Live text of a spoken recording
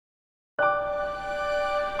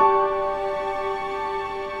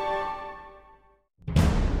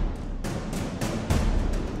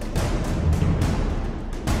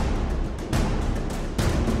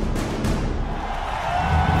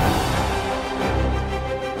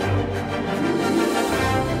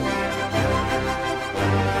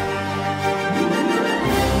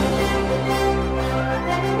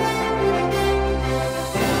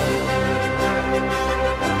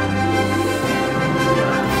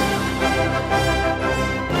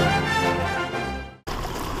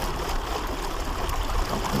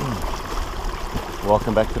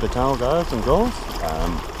Welcome back to the channel, guys and girls.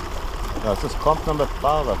 This is comp number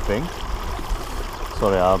 5, I think.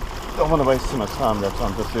 Sorry, I don't want to waste too much time, that's why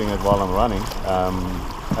I'm just doing it while I'm running.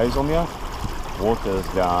 Hazelmere, water is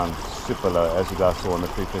down super low, as you guys saw in the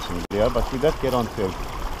pre-fishing video, but we did get onto a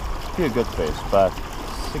few good fish, but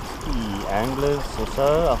 60 anglers or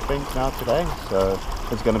so I think now today, so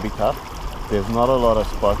it's going to be tough. There's not a lot of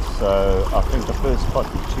spots, so I think the first spot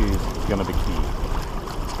you choose is going to be key.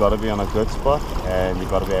 It's got to be on a good spot, and you've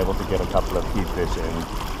got to be able to get a couple of key fish in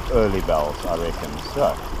early bells, I reckon.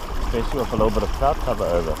 So, especially with a little bit of cloud cover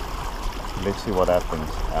over, let's see what happens.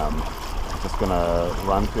 I'm just going to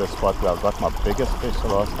run to a spot where I got my biggest fish the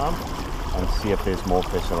last time and see if there's more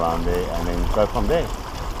fish around there, and then go from there.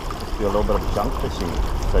 Just do a little bit of junk fishing,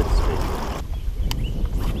 so to speak.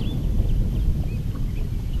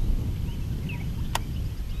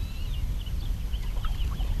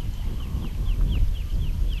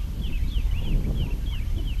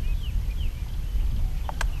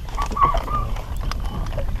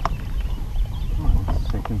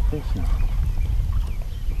 Fish now.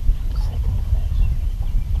 Second fish.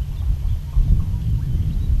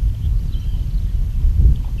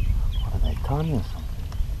 What are they, tiny or something?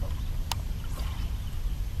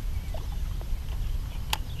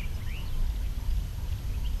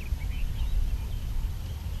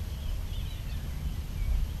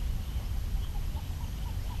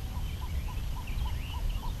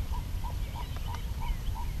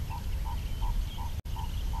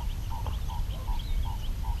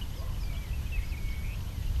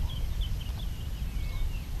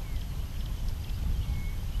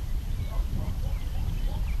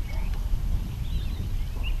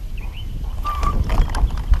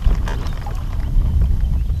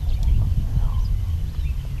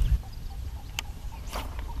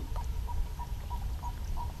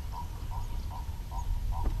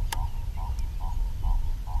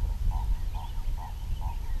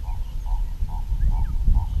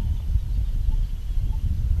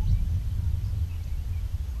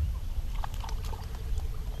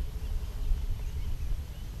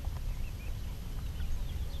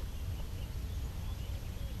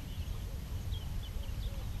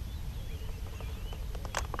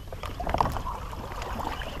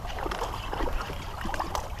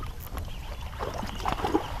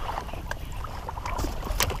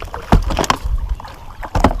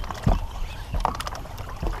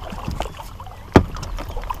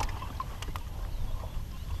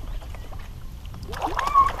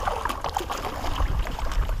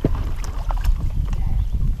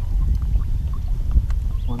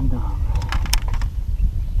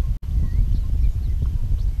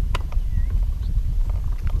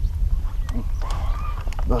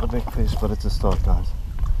 Not a big fish, but it's a start, guys.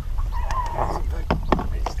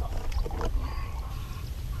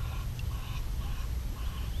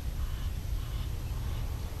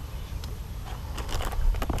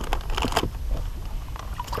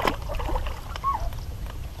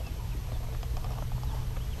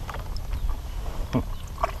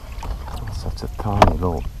 Such a tiny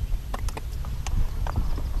little.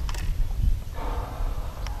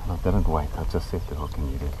 I didn't wait, I just set the hook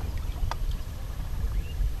immediately.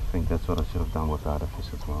 I think that's what I should have done with the other fish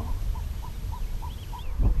as well.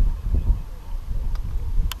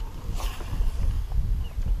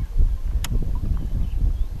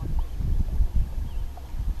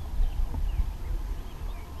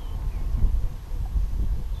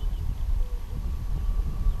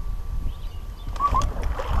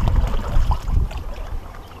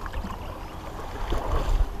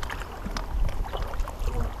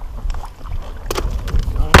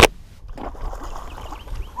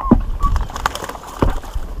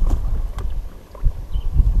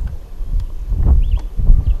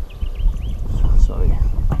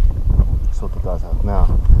 Out now.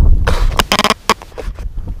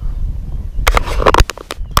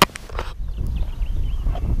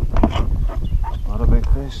 Not a big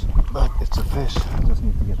fish, but it's a fish. I just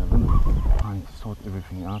need to get a limit. I need to sort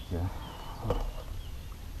everything out here.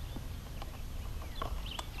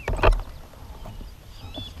 So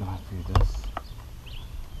I'm just gonna do this.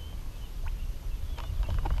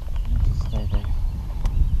 Just stay there.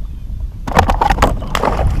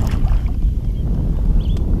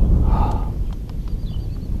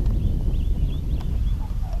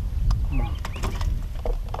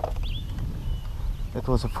 It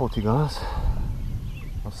was a 40, guys.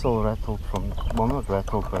 I'm still rattled from, well, not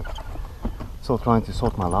rattled, but still trying to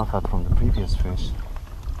sort my life out from the previous fish.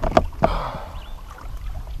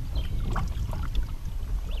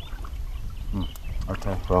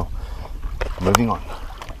 Okay, well, moving on.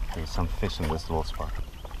 There's some fish in this little spot.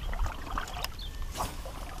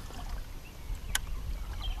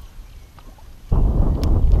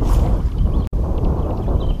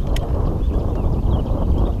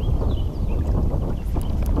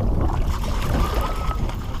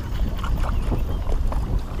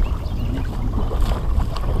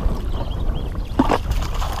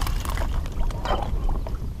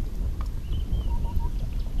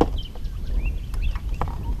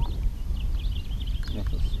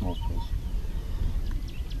 That's a small fish.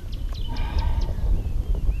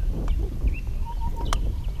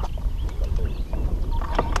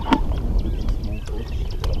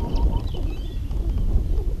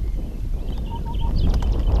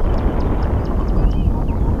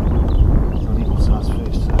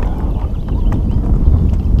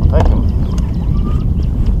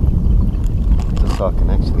 So I can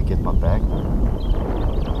actually get my bag now.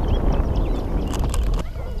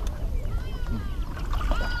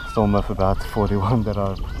 Still miff about 41 that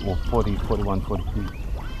are, or 40, 41, 42.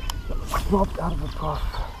 Dropped out of the trough.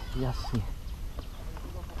 Yes, see.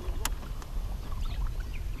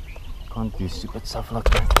 Can't do stupid stuff like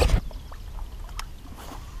that.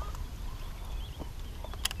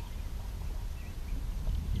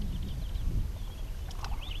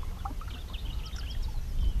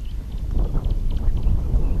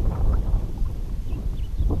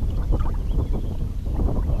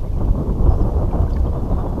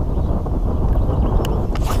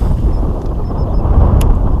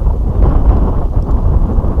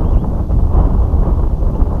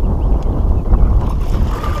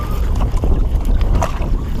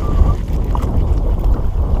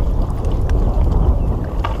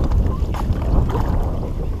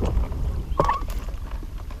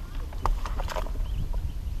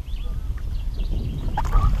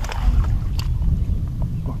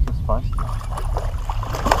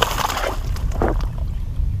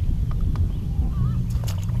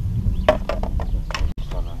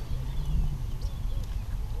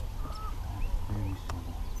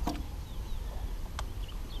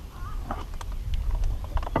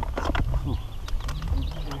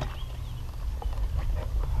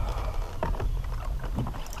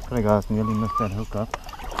 Sorry guys, nearly missed that hook up.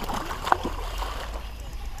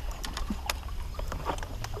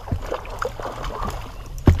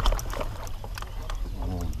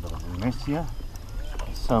 Oh, a bit of a mess here.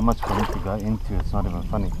 There's so much for me to go into, it's not even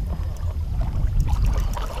funny.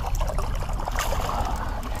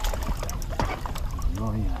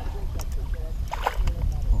 Oh yeah.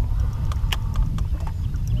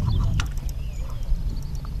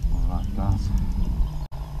 Alright guys.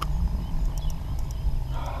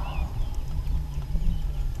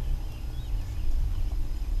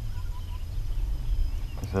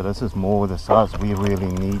 So this is more the size we really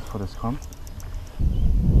need for this comp.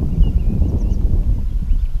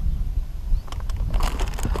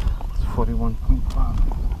 It's 41.5.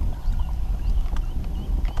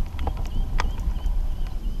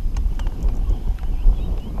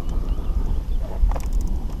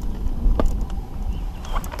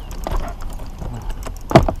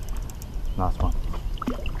 Nice one.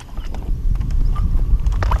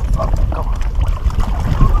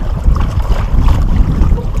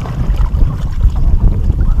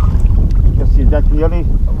 That nearly,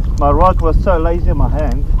 my rod was so lazy in my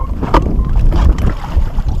hand.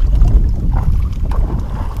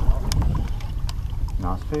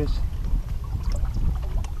 Nice fish.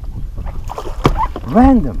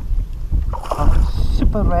 Random.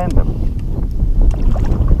 Super random.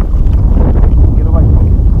 Get away from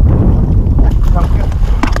me. Come here.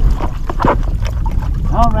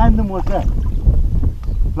 How random was that?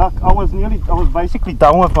 Like I was basically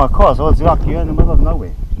done with my cast. I was like here in the middle of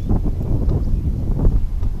nowhere.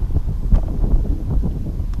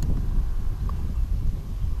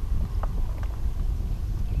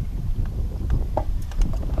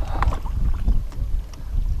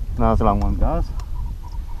 Nice long one, guys.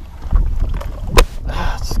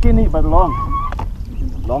 Skinny but long.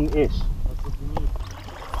 Long-ish.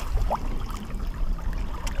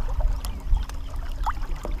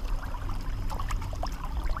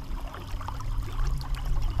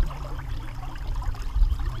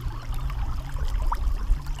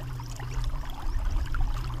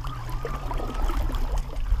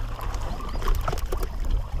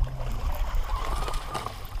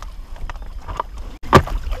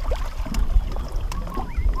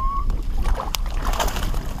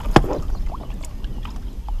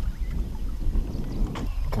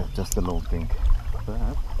 Just a little thing. But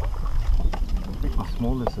I think my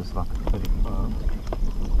smallest is like a 35.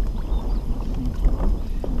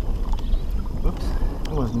 Oops,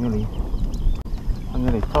 I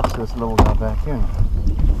nearly tossed this little guy back in.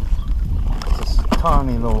 It's a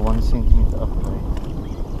tiny little 1 centimeter upgrade.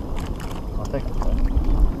 I'll take it though.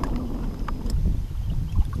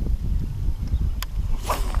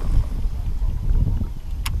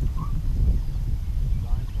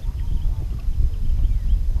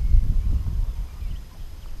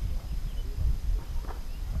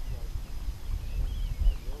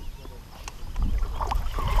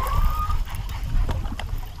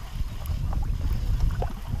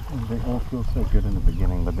 They all feel so good in the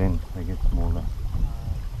beginning, but then they get smaller,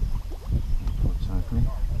 unfortunately.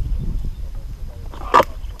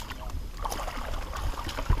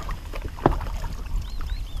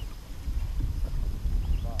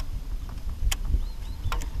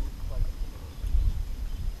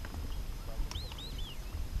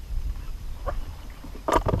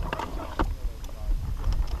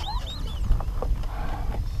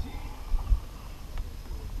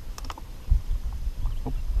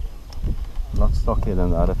 A lot stockier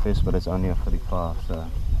than the other fish, but it's only a 45, so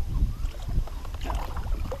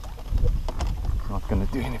it's not going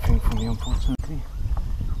to do anything for me, unfortunately.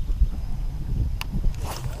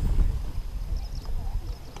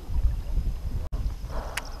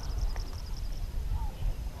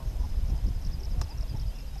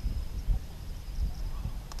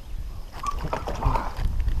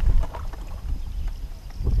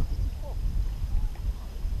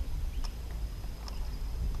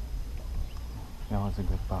 That was a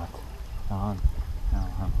good bite. Come on.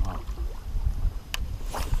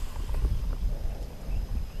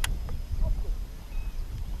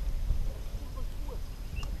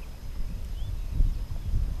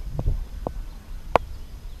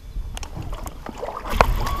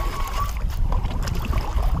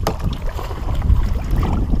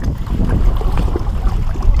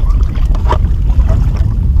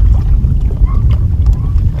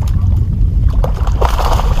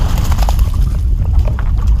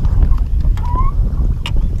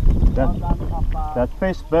 That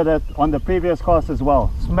fish bit it on the previous cast as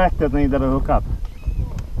well. Smacked it and he did a hook up.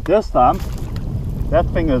 This time, that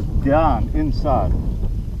thing is down inside.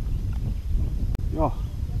 Oh.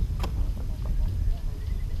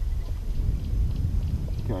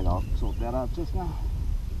 Okay, I'll sort that out just now.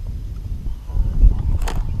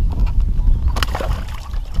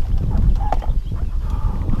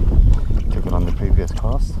 Took it on the previous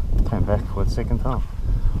cast, came back for the second time.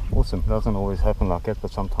 Awesome, doesn't always happen like that,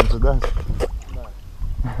 but sometimes it does.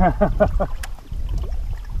 I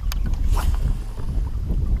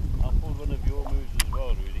pulled one of your moves as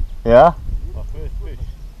well, really. Yeah? My first fish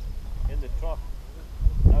in the trough,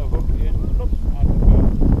 no hook in, oops, out the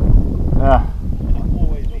boat. Yeah. And I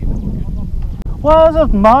always leave the hook in. Why is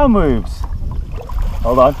it my moves?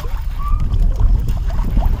 Hold on.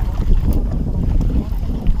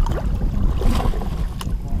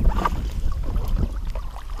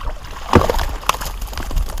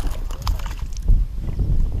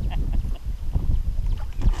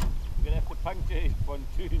 Puncture his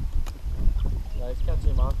pontoon. No, he's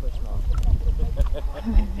catching my fish now.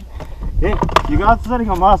 Yeah, you guys are sitting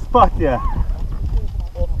on my spot here.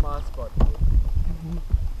 Off my spot.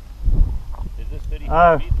 Is this 30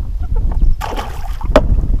 Oh. feet?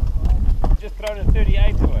 Just thrown a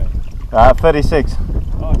 38 away. 36.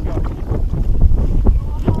 Oh god.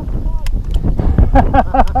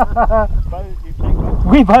 Both, you think what?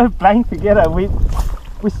 We both playing together. We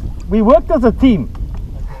worked as a team.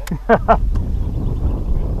 Okay.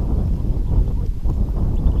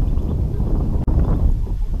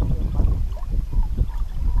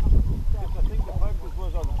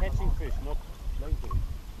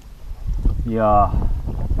 Yeah,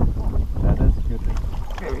 that is good.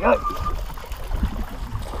 There we go.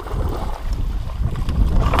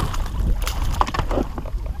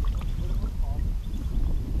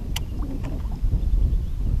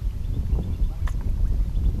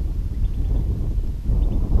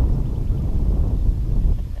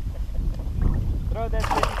 Throw that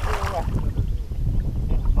 32 away.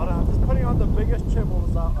 I don't know, I'm just putting on the biggest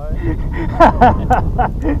chibbles out.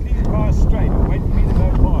 These cars straight and wait for me to go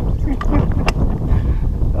park.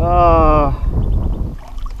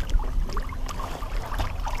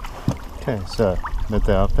 Okay, so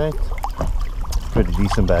midday update. Pretty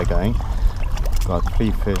decent bag going. Got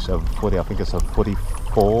 3 fish over 40. I think it's a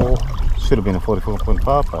 44. Should have been a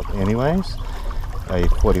 44.5, but anyways, a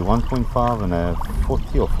 41.5 and a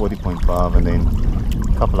 40 or 40.5, and then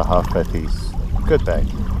a couple of half fatties. Good bag.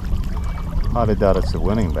 Highly doubt it's a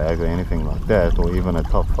winning bag or anything like that, or even a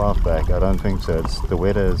top 5 bag. I don't think so. It's the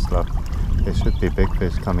weather is like there should be big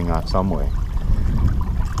fish coming out somewhere.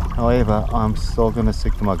 However, I'm still going to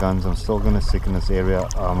stick to my guns. I'm still going to stick in this area.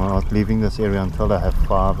 I'm not leaving this area until I have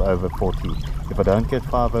 5 over 40. If I don't get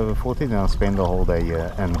 5 over 40, then I'll spend the whole day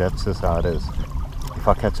here, and that's just how it is. If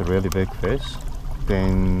I catch a really big fish,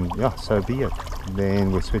 then yeah, so be it.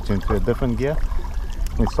 Then we switch into a different gear.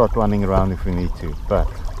 We start running around if we need to. But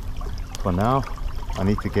for now, I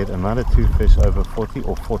need to get another 2 fish over 40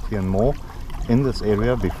 or 40 and more in this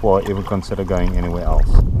area before I even consider going anywhere else.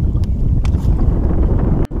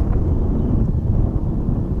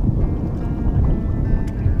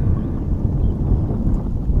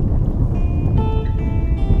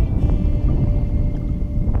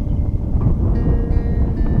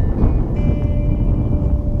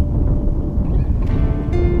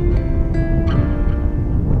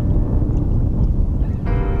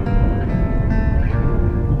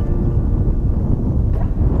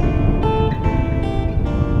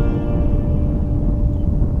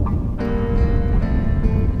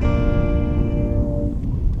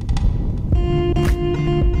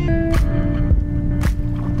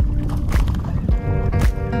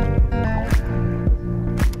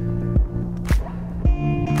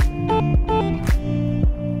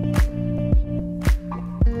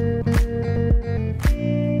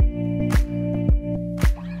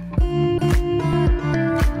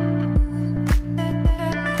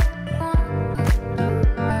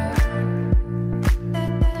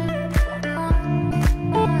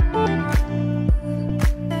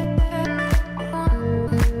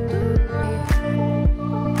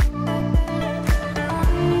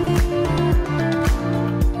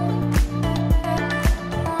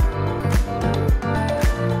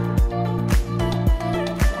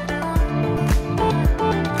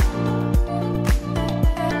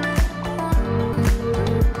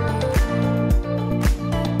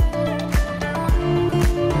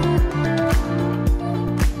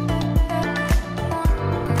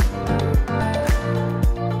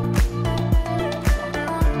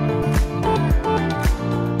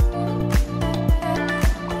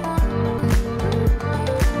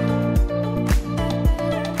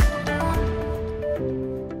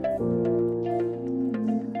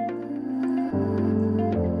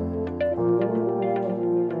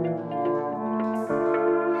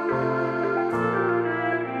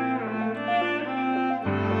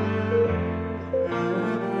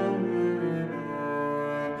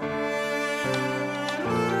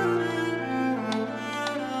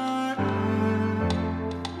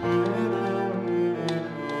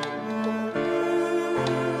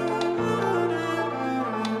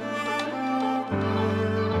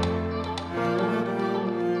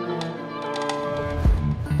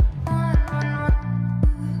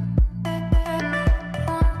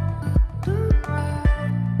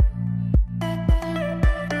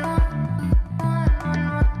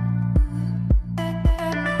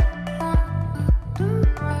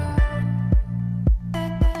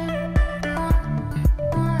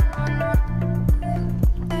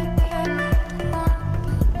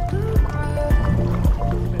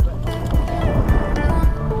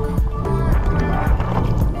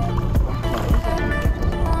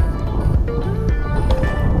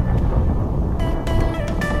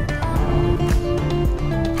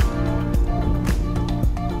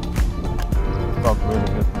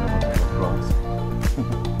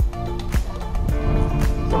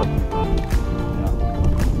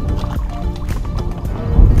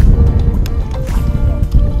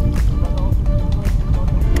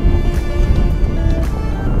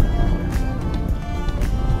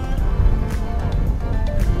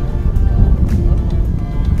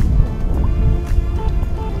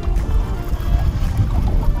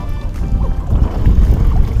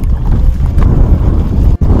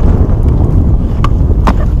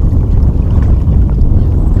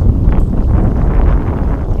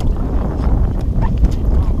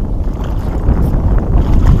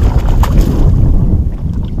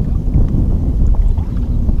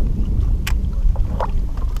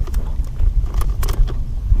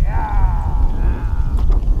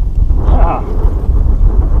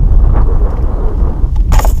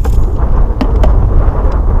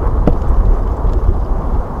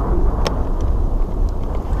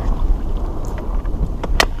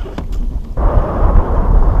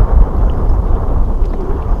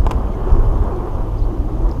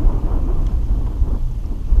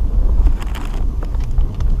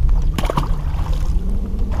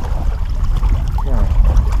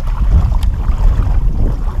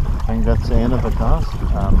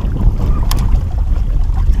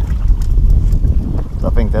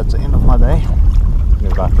 end of my day.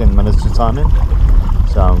 We're about 10 minutes to time in,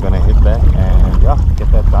 so I'm gonna head back and yeah,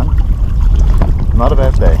 get that done. Not a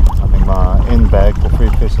bad day. I think my end bag for free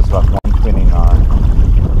fish is like 129.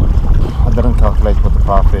 I didn't calculate what the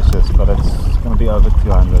far fish is, but it's gonna be over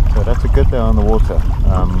 200, so that's a good day on the water.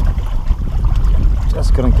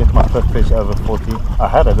 Just couldn't get my fifth fish over 40. I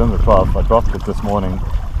had it in the 12, I dropped it this morning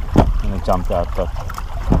and it jumped out, but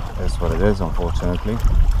that's what it is, unfortunately.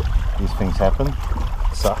 These things happen.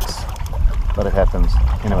 It sucks, but it happens.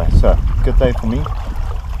 Anyway, so good day for me.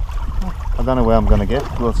 I don't know where I'm going to get.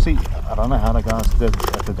 We'll see. I don't know how the guys did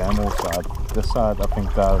at the dam wall side. This side, I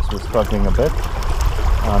think guys were struggling a bit.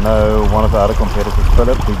 I know one of the other competitors,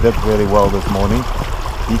 Philip, he did really well this morning.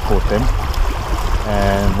 He caught them.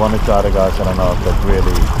 And one of the other guys that I know of that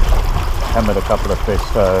really hammered a couple of fish.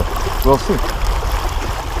 So we'll see.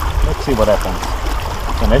 Let's see what happens.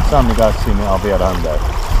 So next time you guys see me, I'll be at home though.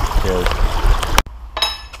 Cheers.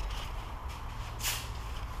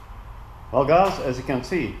 Well guys, as you can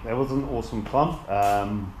see, that was an awesome comp.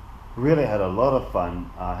 Really had a lot of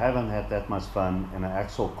fun. I haven't had that much fun in an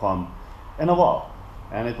actual comp in a while.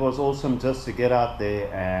 And it was awesome just to get out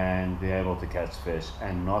there and be able to catch fish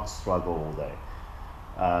and not struggle all day.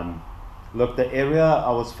 Look, the area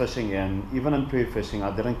I was fishing in, even in pre-fishing,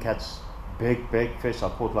 I didn't catch big fish. I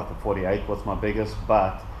caught like a 48 was my biggest,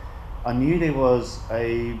 but I knew there was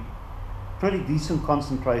a pretty decent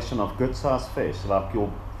concentration of good sized fish, like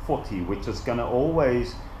your 40, which is going to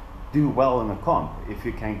always do well in a comp. If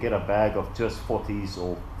you can get a bag of just 40s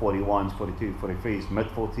or 41s, 42, 43s, mid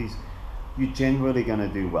 40s, you're generally going to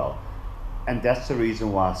do well. And that's the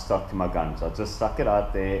reason why I stuck to my guns. I just stuck it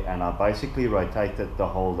out there and I basically rotated the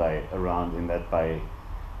whole day around in that bay.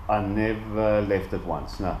 I never left it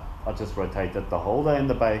once. No, I just rotated the whole day in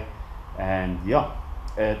the bay, and yeah,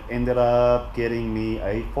 it ended up getting me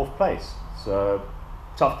a 4th place. So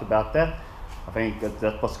chuffed about that. I think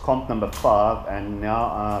that was comp number 5, and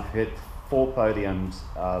now I've hit 4 podiums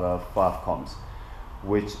out of 5 comps,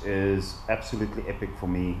 which is absolutely epic for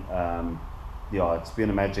me. Yeah, it's been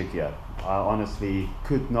a magic year. I honestly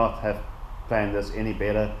could not have planned this any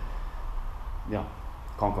better. Yeah,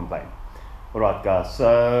 can't complain. Alright guys,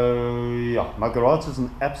 so yeah, my garage is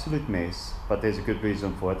an absolute mess, but there's a good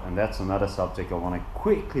reason for it, and that's another subject I want to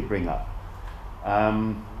quickly bring up.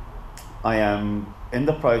 I am in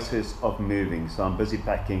the process of moving, so I'm busy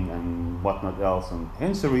packing and whatnot else, and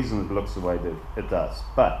hence the reason it looks the way that it does.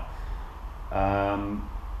 But I'm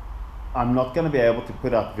not going to be able to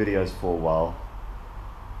put out videos for a while,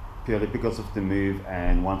 purely because of the move,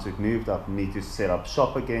 and once we've moved I need to set up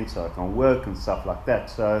shop again so I can work and stuff like that.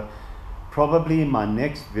 So probably my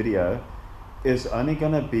next video is only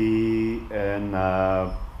going to be in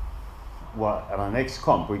at our next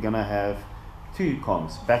comp. We're going to have 2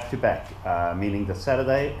 comps back to back, meaning the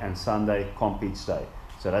Saturday and Sunday comp each day.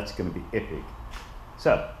 So that's going to be epic.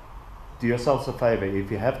 So do yourselves a favor, if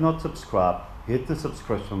you have not subscribed, hit the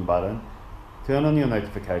subscription button, turn on your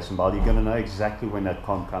notification bell. You're going to know exactly when that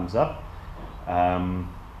comp comes up.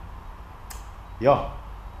 Yeah,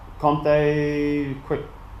 comp day, quick.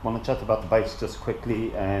 Want to chat about the baits just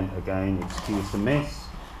quickly, and again, excuse the mess.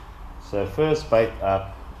 So first bait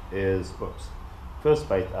up is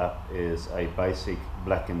a basic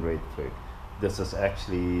black and red fluke. This is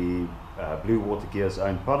actually Blue Water Gear's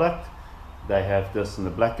own product. They have this in the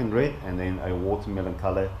black and red, and then a watermelon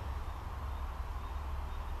color.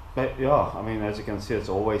 But yeah, I mean, as you can see, it's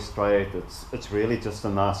always straight. It's really just a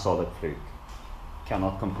nice solid fluke.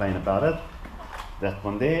 Cannot complain about it. That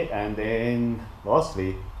one there, and then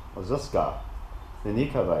lastly was this guy, the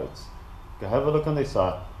Nikko baits. Go have a look on their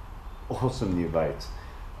site. Awesome new baits.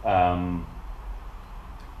 Yeah,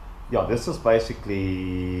 this is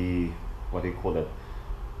basically, what do you call it?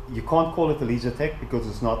 You can't call it a laser tech because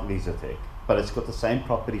it's not laser tech, but it's got the same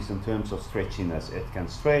properties in terms of stretchiness. It can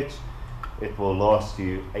stretch. It will last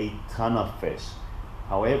you a ton of fish.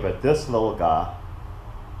 However, this little guy,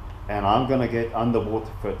 and I'm gonna get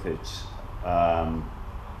underwater footage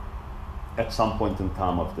at some point in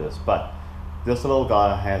time of this, but this little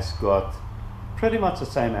guy has got pretty much the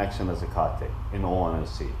same action as a Kitech, in all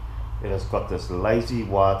honesty. It has got this lazy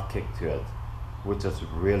wide kick to it, which is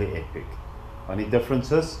really epic. Only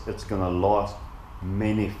difference is it's gonna last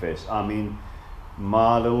many fish. I mean,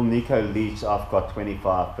 my little Nikko leech, I've got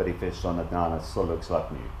 25, 30 fish on it now, and it still looks like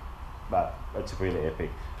new. But it's really epic.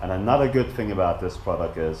 And another good thing about this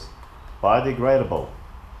product is biodegradable.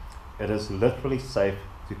 It is literally safe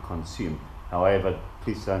to consume. However,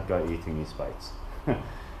 please don't go eating these baits.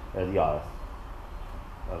 Yeah,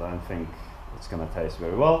 I don't think it's going to taste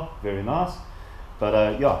very well, very nice.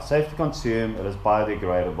 But yeah, safe to consume. It is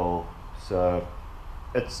biodegradable. So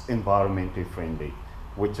it's environmentally friendly,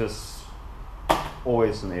 which is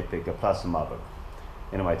always an epic, a plus in my book.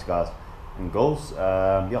 Anyways, guys and girls,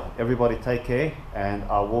 yeah, everybody take care, and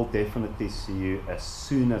I will definitely see you as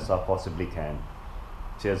soon as I possibly can.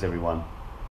 Cheers, everyone.